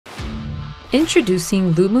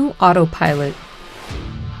Introducing Lumu Autopilot.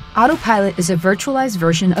 Autopilot is a virtualized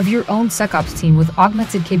version of your own SecOps team with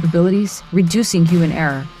augmented capabilities, reducing human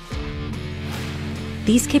error.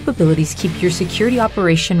 These capabilities keep your security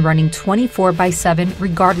operation running 24/7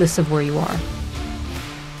 regardless of where you are.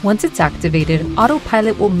 Once it's activated,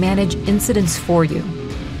 Autopilot will manage incidents for you.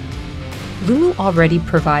 Lumu already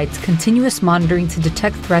provides continuous monitoring to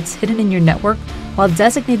detect threats hidden in your network while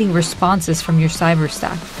designating responses from your cyber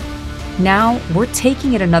stack. Now, we're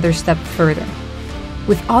taking it another step further.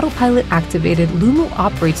 With Autopilot activated, Lumu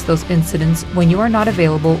operates those incidents when you are not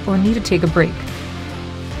available or need to take a break.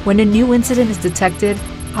 When a new incident is detected,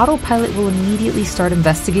 Autopilot will immediately start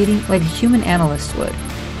investigating like a human analyst would.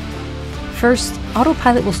 First,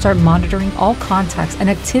 Autopilot will start monitoring all contacts and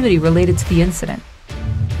activity related to the incident.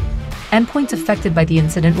 Endpoints affected by the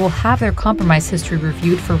incident will have their compromise history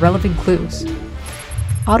reviewed for relevant clues.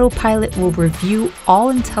 Autopilot will review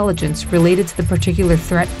all intelligence related to the particular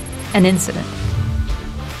threat and incident.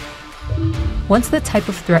 Once the type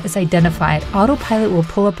of threat is identified, Autopilot will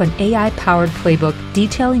pull up an AI-powered playbook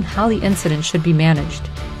detailing how the incident should be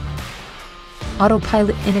managed.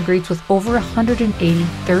 Autopilot integrates with over 180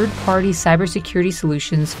 third-party cybersecurity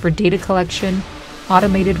solutions for data collection,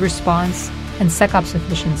 automated response, and SecOps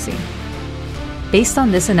efficiency. Based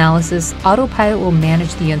on this analysis, Autopilot will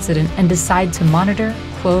manage the incident and decide to monitor,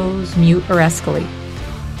 close, mute, or escalate.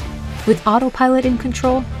 With Autopilot in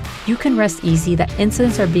control, you can rest easy that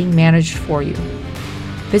incidents are being managed for you.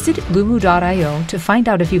 Visit lumu.io to find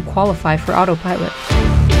out if you qualify for Autopilot.